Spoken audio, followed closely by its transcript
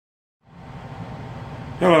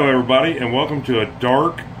Hello everybody, and welcome to a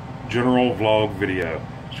dark general vlog video.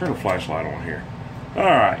 Let's turn the flashlight on here.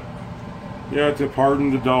 Alright, you have to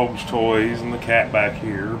pardon the dog's toys and the cat back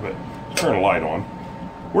here, but let's turn the light on.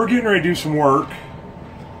 We're getting ready to do some work,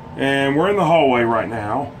 and we're in the hallway right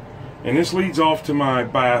now, and this leads off to my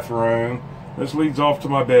bathroom, this leads off to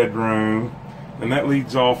my bedroom, and that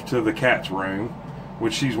leads off to the cat's room,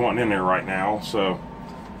 which she's wanting in there right now. So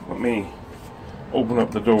let me open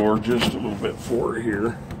up the door just a little bit for her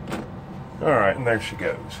here. Alright, and there she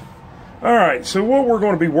goes. Alright, so what we're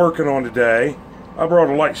going to be working on today, I brought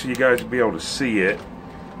a light so you guys will be able to see it.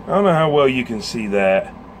 I don't know how well you can see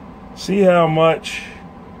that. See how much,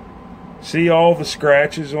 see all the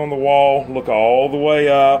scratches on the wall? Look all the way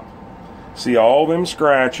up. See all them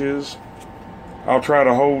scratches. I'll try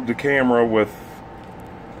to hold the camera with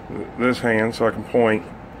this hand so I can point.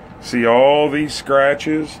 See all these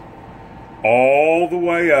scratches all the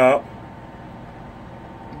way up.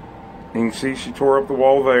 You can see she tore up the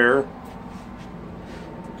wall there,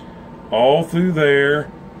 all through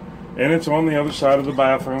there, and it's on the other side of the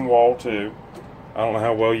bathroom wall too. I don't know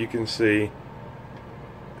how well you can see.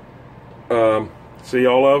 See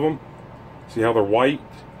all of them? See how they're white?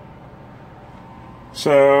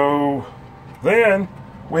 So then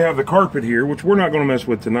we have the carpet here, which we're not going to mess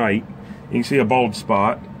with tonight. You can see a bald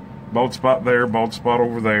spot there, bald spot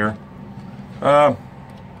over there.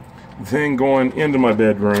 Then going into my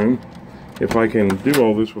bedroom, if I can do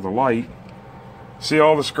all this with a light, see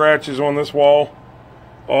all the scratches on this wall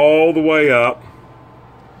all the way up.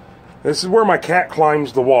 This is where my cat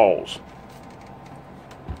climbs the walls.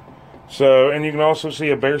 So, and you can also see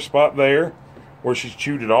a bare spot there where she's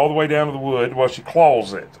chewed it all the way down to the wood while she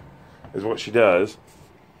claws it, is what she does.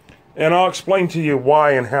 And I'll explain to you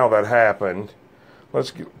why and how that happened.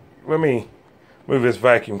 Let me move this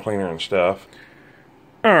vacuum cleaner and stuff.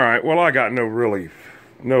 Alright, well, I got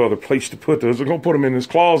no other place to put those. I'm going to put them in this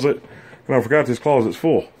closet, and I forgot this closet's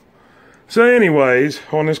full. So anyways,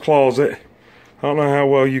 on this closet, I don't know how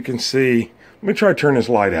well you can see. Let me try to turn this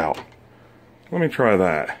light out. Let me try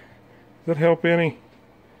that. Does that help any?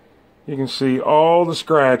 You can see all the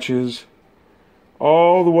scratches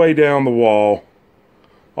all the way down the wall,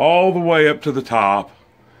 all the way up to the top.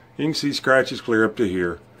 You can see scratches clear up to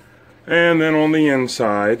here. And then on the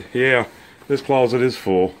inside, yeah, this closet is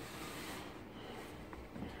full.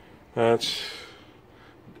 That's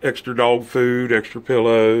extra dog food, extra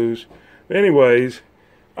pillows. Anyways,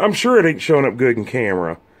 I'm sure it ain't showing up good in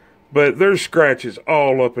camera, but there's scratches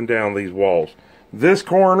all up and down these walls. This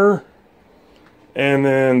corner, and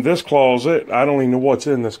then this closet. I don't even know what's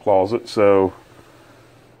in this closet, so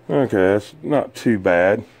okay, that's not too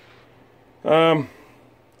bad. Oh,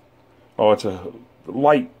 it's a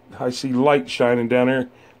light. I see light shining down there.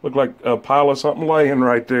 Look like a pile of something laying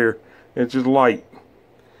right there. It's just light.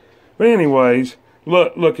 But anyways,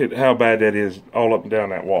 look at how bad that is all up and down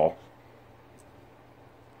that wall.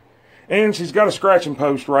 And she's got a scratching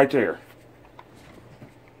post right there.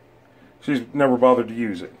 She's never bothered to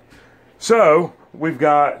use it. So, we've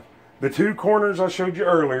got the two corners I showed you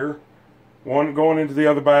earlier. One going into the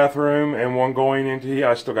other bathroom and one going into here.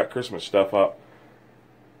 I still got Christmas stuff up.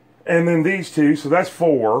 And then these two, so that's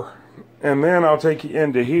 4. And then I'll take you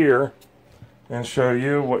into here and show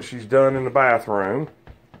you what she's done in the bathroom.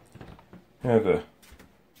 Had to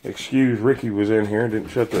excuse Ricky was in here and didn't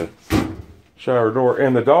shut the shower door.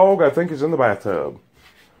 And the dog, I think, is in the bathtub.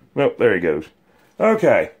 Nope, there he goes.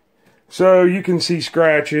 Okay, so you can see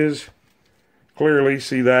scratches. Clearly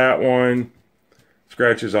see that one.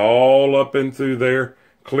 Scratches all up and through there.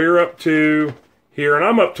 Clear up to here. And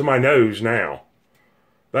I'm up to my nose now.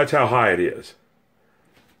 That's how high it is.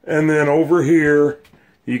 And then over here,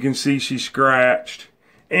 you can see she's scratched.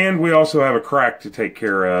 And we also have a crack to take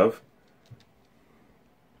care of.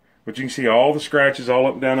 But you can see all the scratches all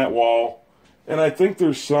up and down that wall. And I think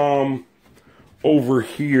there's some over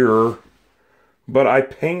here. But I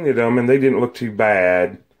painted them and they didn't look too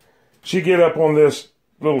bad. She get up on this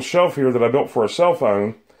little shelf here that I built for a cell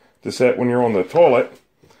phone to set when you're on the toilet.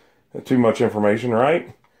 Too much information,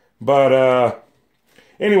 right? But,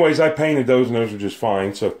 anyways, I painted those and those are just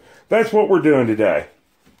fine. So that's what we're doing today.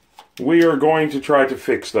 We are going to try to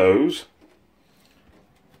fix those.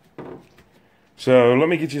 So let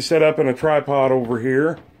me get you set up in a tripod over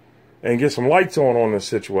here and get some lights on this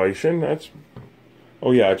situation.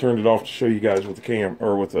 Oh yeah, I turned it off to show you guys with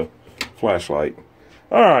the flashlight.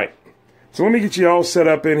 All right. So let me get you all set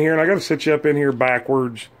up in here, and I got to set you up in here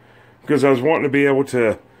backwards because I was wanting to be able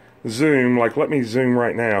to zoom. Like, let me zoom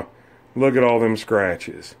right now. Look at all them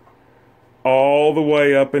scratches. All the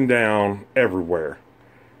way up and down everywhere.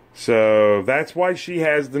 So that's why she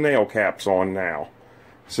has the nail caps on now.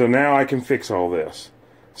 So now I can fix all this.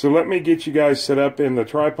 So let me get you guys set up in the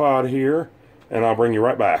tripod here, and I'll bring you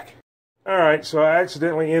right back. Alright, so I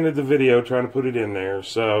accidentally ended the video trying to put it in there.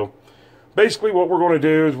 So basically what we're going to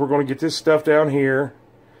do is we're going to get this stuff down here.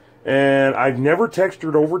 And I've never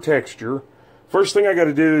textured over texture. First thing I got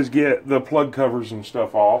to do is get the plug covers and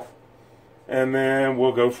stuff off. And then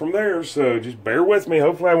we'll go from there. So just bear with me.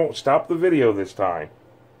 Hopefully I won't stop the video this time.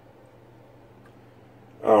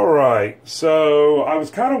 Alright, so I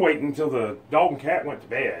was kind of waiting until the dog and cat went to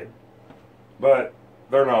bed. But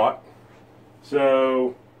they're not.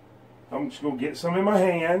 So I'm just going to get some in my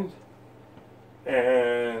hand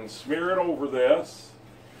and smear it over this.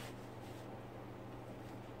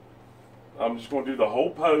 I'm just going to do the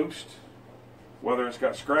whole post, whether it's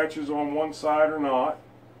got scratches on one side or not.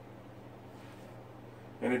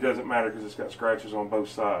 And it doesn't matter because it's got scratches on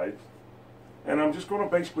both sides. And I'm just going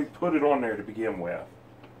to basically put it on there to begin with.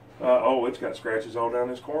 Oh, it's got scratches all down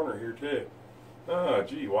this corner here too. Oh,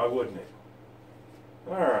 gee, why wouldn't it?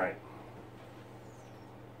 Alright.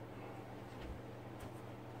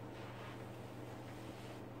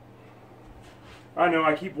 I know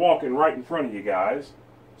I keep walking right in front of you guys.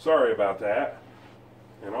 Sorry about that.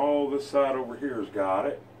 And all this side over here has got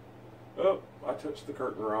it. Oh, I touched the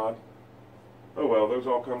curtain rod. Oh well, those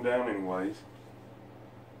all come down anyways.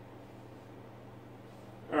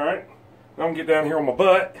 Alright, now I'm going to get down here on my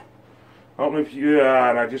butt. I don't know if you,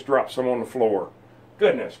 and I just dropped some on the floor.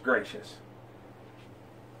 Goodness gracious.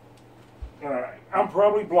 Alright, I'm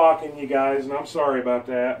probably blocking you guys, and I'm sorry about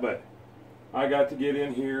that, but I got to get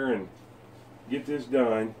in here and get this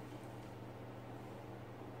done.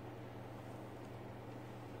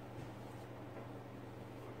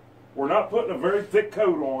 We're not putting a very thick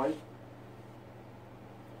coat on.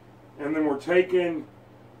 And then we're taking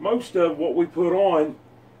most of what we put on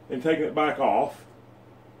and taking it back off.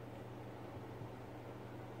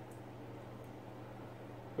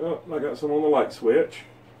 Oh, I got some on the light switch.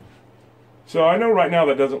 So I know right now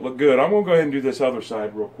that doesn't look good. I'm going to go ahead and do this other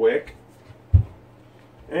side real quick.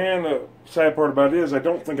 And the sad part about it is I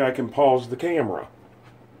don't think I can pause the camera.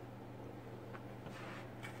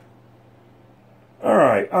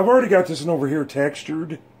 Alright, I've already got this one over here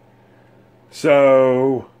textured.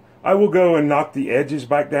 So I will go and knock the edges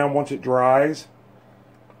back down once it dries.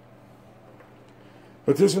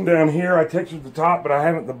 But this one down here, I textured the top, but I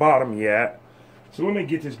haven't the bottom yet. So let me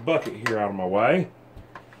get this bucket here out of my way.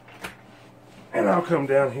 And I'll come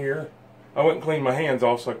down here. I went and cleaned my hands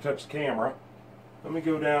off so I could touch the camera. Let me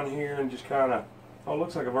go down here and just kind of, oh, it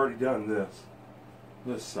looks like I've already done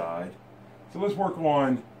this side. So let's work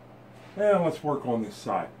on this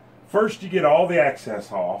side. First you get all the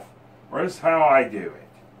excess off, or this is how I do it.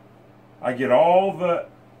 I get all the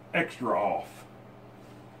extra off.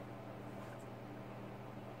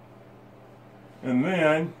 And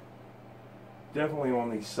then, definitely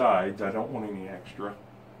on these sides, I don't want any extra.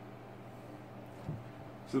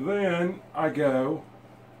 So then I go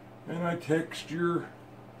and I texture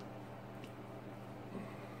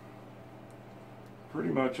pretty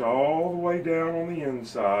much all the way down on the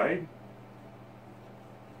inside.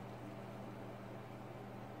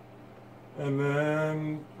 And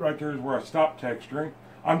then right there is where I stop texturing.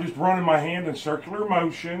 I'm just running my hand in circular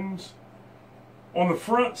motions. On the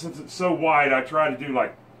front, since it's so wide, I try to do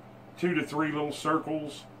like 2 to 3 little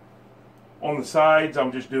circles. On the sides,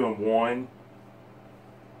 I'm just doing 1.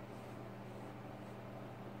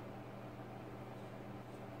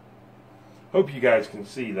 Hope you guys can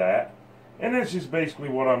see that. And that's just basically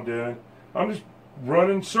what I'm doing. I'm just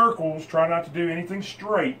running circles, try not to do anything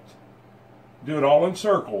straight. Do it all in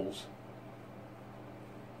circles.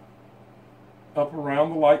 Up around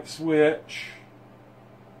the light switch.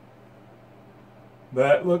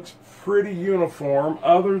 That looks pretty uniform,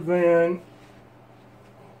 other than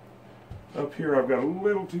up here I've got a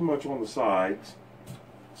little too much on the sides.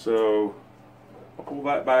 So I'll pull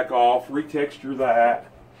that back off, retexture that.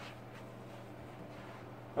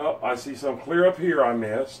 Oh, I see some clear up here I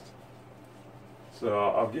missed. So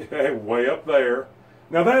I'll get way up there.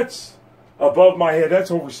 Now that's above my head.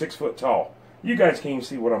 That's over 6 foot tall. You guys can't even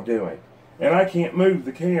see what I'm doing. And I can't move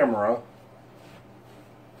the camera.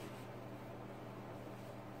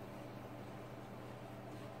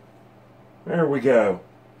 There we go.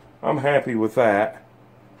 I'm happy with that.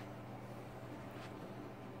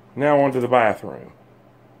 Now on to the bathroom.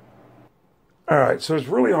 Alright, so it's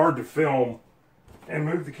really hard to film and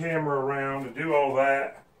move the camera around and do all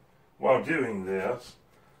that while doing this.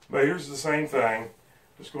 But here's the same thing.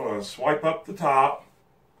 Just going to swipe up the top,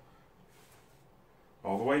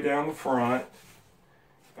 all the way down the front.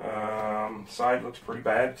 Side looks pretty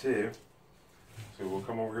bad too. So we'll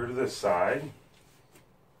come over here to this side.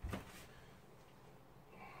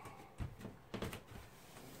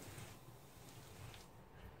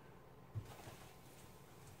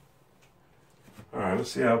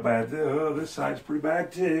 let's see how bad this side's pretty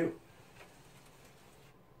bad too.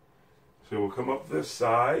 So we'll come up this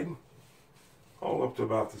side, all up to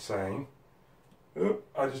about the same. Oop,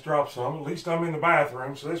 I just dropped some. At least I'm in the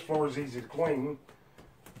bathroom, so this floor is easy to clean.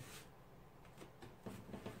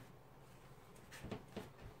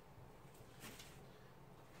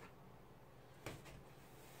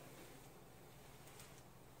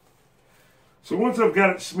 So once I've got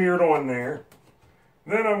it smeared on there,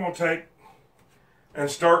 then I'm going to take and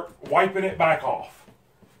start wiping it back off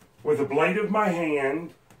with the blade of my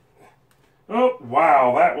hand. Oh,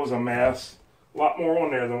 wow, that was a mess. A lot more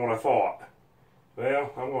on there than what I thought.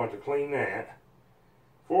 Well, I'm going to clean that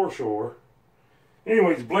for sure.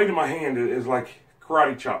 Anyways, the blade of my hand is like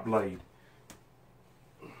karate chop blade.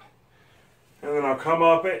 And then I'll come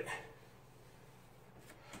up it.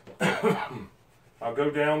 I'll go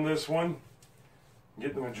down this one,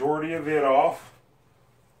 get the majority of it off.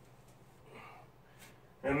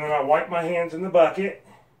 And then I wipe my hands in the bucket.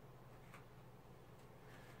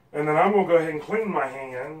 And then I'm going to go ahead and clean my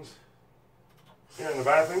hands here in the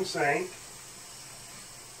bathroom sink.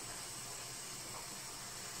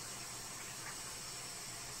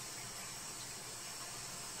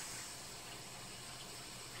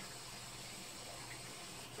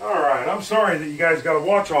 Alright, I'm sorry that you guys got to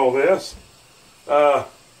watch all this. Let's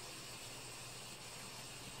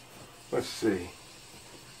see.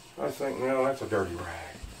 I think, no, that's a dirty rag.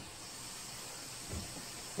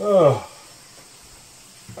 Oh.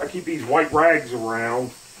 I keep these white rags around.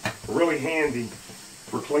 They're really handy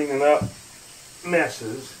for cleaning up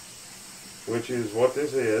messes, which is what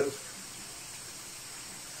this is.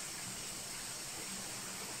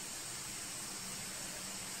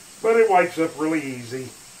 But it wipes up really easy.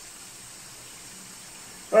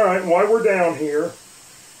 Alright, while we're down here,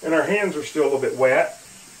 and our hands are still a little bit wet,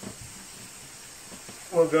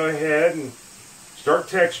 we'll go ahead and start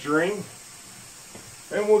texturing.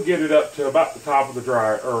 And we'll get it up to about the top of the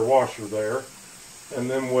dryer or washer there. And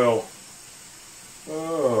then we'll,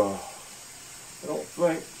 I don't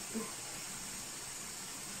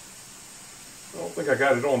think I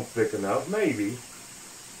got it on thick enough. Maybe.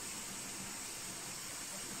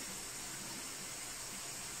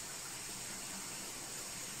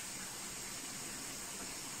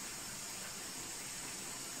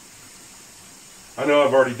 I know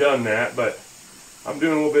I've already done that, but I'm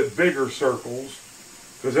doing a little bit bigger circles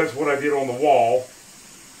because that's what I did on the wall.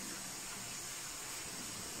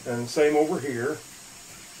 And same over here.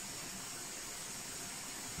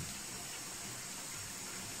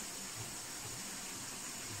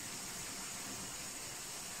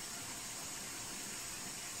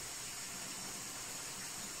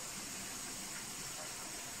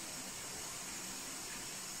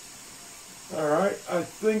 Alright, I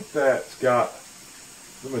think that's got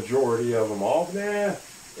the majority of them off. Nah,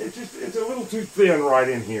 it's a little too thin right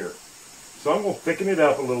in here. So I'm going to thicken it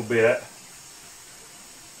up a little bit.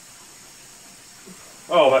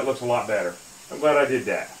 Oh, that looks a lot better. I'm glad I did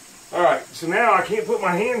that. Alright, so now I can't put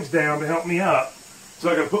my hands down to help me up. So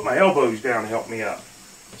I got to put my elbows down to help me up.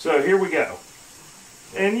 So here we go.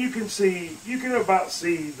 And you can see, you can about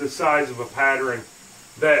see the size of a pattern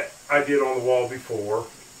that I did on the wall before.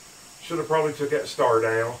 Should have probably took that star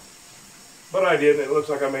down. But I didn't. It looks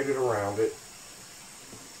like I made it around it.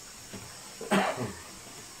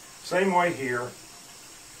 Same way here.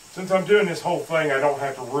 Since I'm doing this whole thing, I don't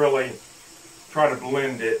have to really try to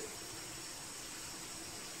blend it.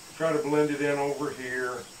 Try to blend it in over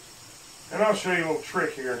here. And I'll show you a little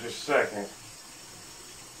trick here in just a second.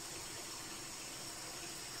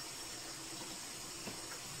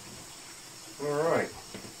 Alright.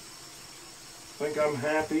 I think I'm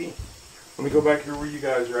happy. Let me go back here where you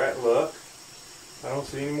guys are at. Look. I don't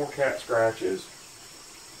see any more cat scratches.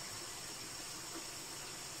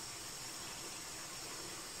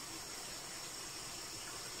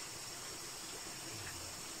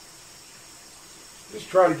 Just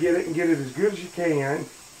try to get it and get it as good as you can.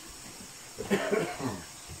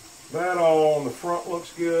 That all on the front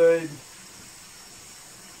looks good.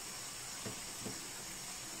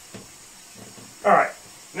 Alright,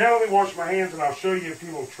 now let me wash my hands and I'll show you a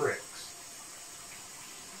few little tricks.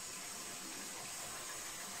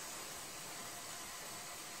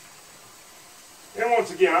 And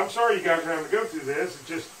once again, I'm sorry you guys are having to go through this. It's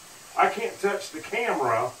just, I can't touch the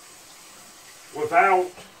camera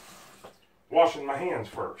without washing my hands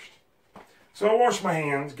first. So I'll wash my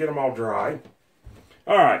hands, get them all dry.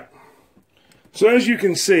 Alright, so as you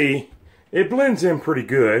can see, it blends in pretty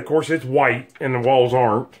good. Of course, it's white and the walls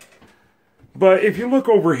aren't. But if you look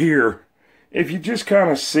over here, if you just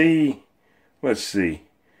kind of see, let's see,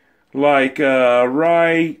 like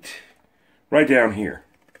right right down here.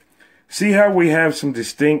 See how we have some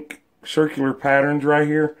distinct circular patterns right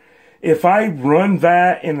here? If I run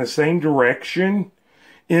that in the same direction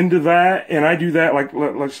into that, and I do that, like,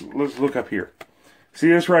 let's look up here. See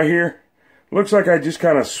this right here? Looks like I just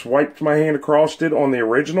kind of swiped my hand across it on the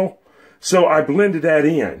original. So I blended that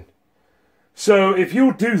in. So if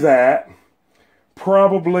you'll do that,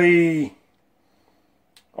 probably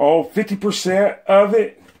 50% of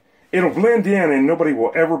it, it'll blend in and nobody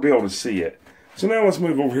will ever be able to see it. So now let's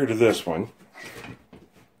move over here to this one.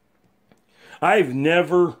 I've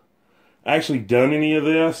never actually done any of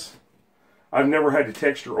this. I've never had to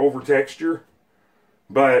texture over texture.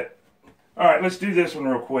 But, alright, let's do this one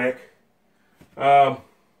real quick.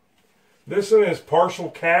 This one is partial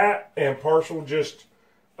cat and partial just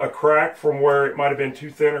a crack from where it might have been too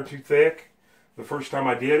thin or too thick the first time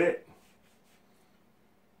I did it.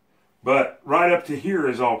 But right up to here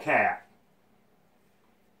is all cat.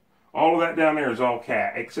 All of that down there is all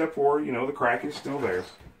cat, except for, you know, the crack is still there.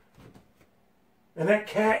 And that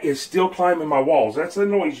cat is still climbing my walls. That's the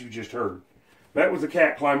noise you just heard. That was the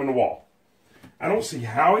cat climbing the wall. I don't see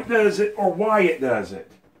how it does it or why it does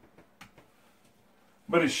it.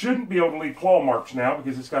 But it shouldn't be able to leave claw marks now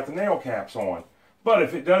because it's got the nail caps on. But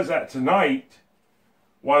if it does that tonight,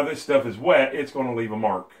 while this stuff is wet, it's going to leave a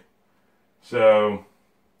mark. So,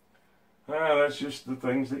 that's just the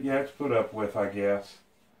things that you have to put up with, I guess.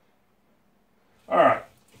 Alright,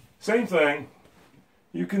 same thing.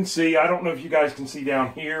 You can see, I don't know if you guys can see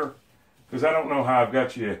down here, because I don't know how I've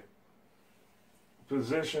got you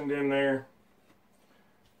positioned in there.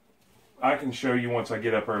 I can show you once I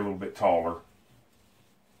get up there a little bit taller.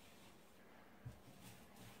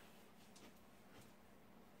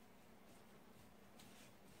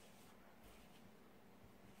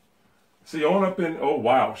 See, on up in, oh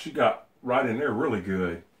wow, she got right in there really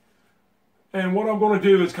good. And what I'm going to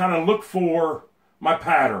do is kind of look for my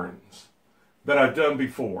patterns that I've done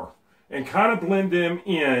before and kind of blend them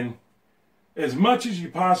in as much as you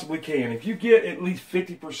possibly can. If you get at least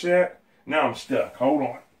 50%, now I'm stuck. Hold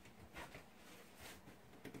on.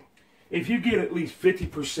 If you get at least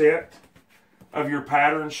 50% of your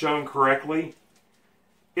pattern shown correctly,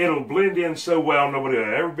 it'll blend in so well nobody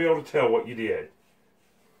will ever be able to tell what you did.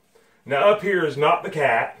 Now up here is not the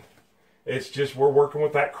cat. It's just we're working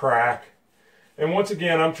with that crack. And once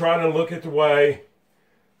again, I'm trying to look at the way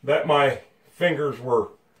that my fingers were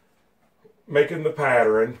making the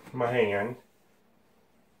pattern, my hand.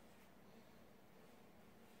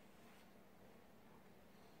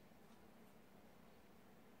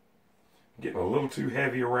 Getting a little too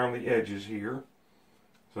heavy around the edges here.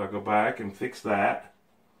 So I'll go back and fix that.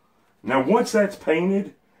 Now once that's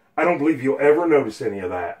painted, I don't believe you'll ever notice any of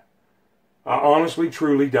that. I honestly,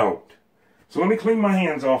 truly don't. So let me clean my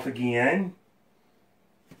hands off again.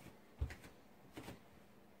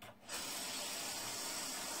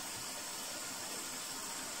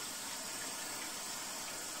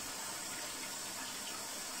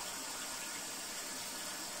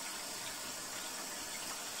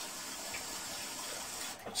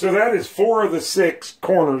 So that is 4 of the 6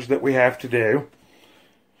 corners that we have to do.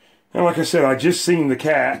 And like I said, I just seen the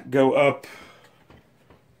cat go up.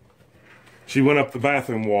 She went up the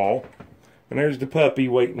bathroom wall. And there's the puppy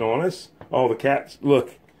waiting on us. Oh, the cat's,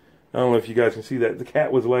 look. I don't know if you guys can see that. The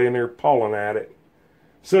cat was laying there pawing at it.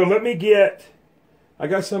 So let me get, I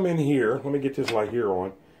got some in here. Let me get this light here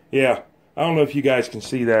on. Yeah, I don't know if you guys can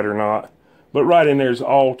see that or not. But right in there's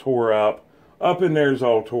all tore up. Up in there's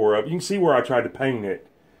all tore up. You can see where I tried to paint it.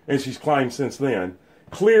 And she's climbed since then.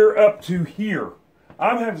 Clear up to here.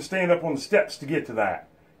 I'm having to stand up on the steps to get to that.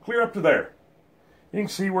 Clear up to there. You can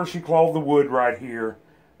see where she clawed the wood right here.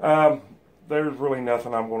 There's really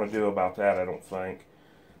nothing I'm going to do about that, I don't think.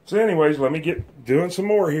 So anyways, let me get doing some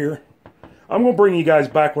more here. I'm going to bring you guys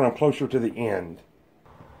back when I'm closer to the end.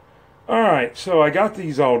 Alright, so I got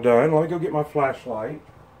these all done. Let me go get my flashlight.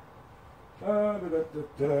 Alright,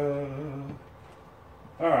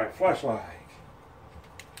 flashlight.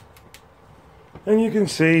 And you can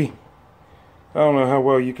see, I don't know how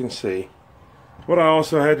well you can see, but I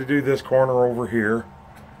also had to do this corner over here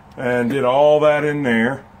and did all that in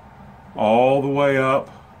there all the way up.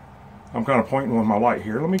 I'm kind of pointing with my light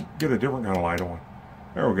here. Let me get a different kind of light on.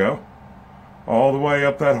 There we go. All the way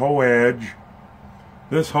up that whole edge,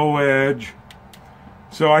 this whole edge.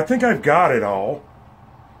 So I think I've got it all.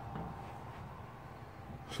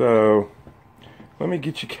 So let me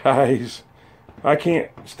get you guys. I can't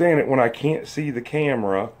stand it when I can't see the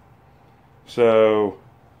camera. So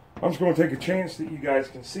I'm just going to take a chance that you guys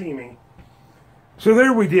can see me. So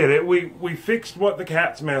there we did it. We fixed what the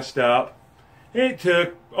cat's messed up. It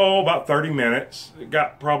took, about 30 minutes. It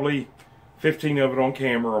got probably 15 of it on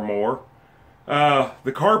camera or more.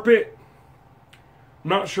 The carpet, I'm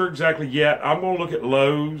not sure exactly yet. I'm going to look at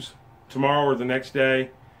Lowe's tomorrow or the next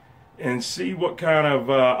day and see what kind of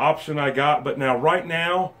option I got. But now, right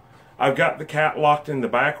now, I've got the cat locked in the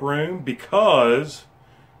back room because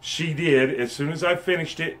she did, as soon as I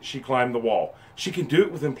finished it, she climbed the wall. She can do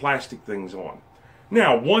it with them plastic things on.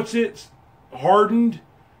 Now, once it's hardened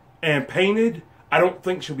and painted, I don't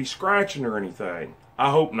think she'll be scratching or anything. I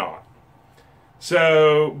hope not.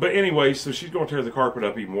 So, but anyway, so she's going to tear the carpet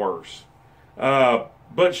up even worse.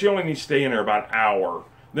 But she only needs to stay in there about an hour.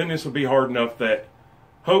 Then this will be hard enough that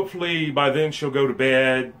hopefully by then she'll go to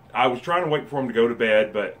bed. I was trying to wait for them to go to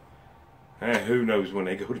bed, but who knows when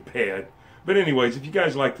they go to bed. But anyways, if you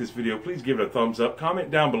guys like this video, please give it a thumbs up. Comment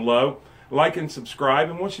down below. Like and subscribe.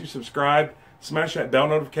 And once you subscribe, smash that bell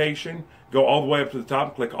notification. Go all the way up to the top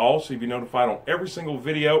and click all so you'll be notified on every single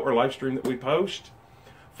video or live stream that we post.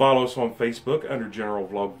 Follow us on Facebook under General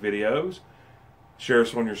Vlog Videos. Share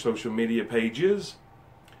us on your social media pages.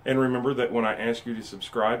 And remember that when I ask you to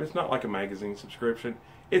subscribe, it's not like a magazine subscription.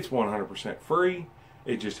 It's 100% free.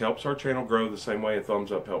 It just helps our channel grow the same way a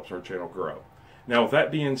thumbs up helps our channel grow. Now, with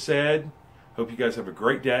that being said, hope you guys have a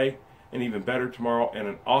great day, and even better tomorrow, and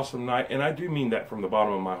an awesome night. And I do mean that from the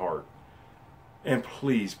bottom of my heart. And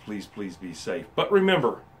please, please, please be safe. But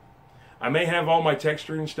remember, I may have all my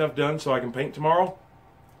texturing stuff done so I can paint tomorrow,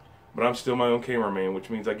 but I'm still my own cameraman, which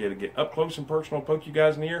means I get to get up close and personal and poke you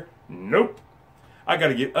guys in the ear. Nope. I got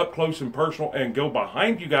to get up close and personal and go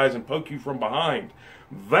behind you guys and poke you from behind.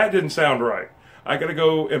 That didn't sound right. I got to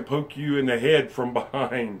go and poke you in the head from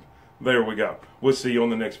behind. There we go. We'll see you on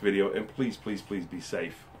the next video, and please, please, please be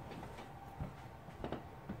safe.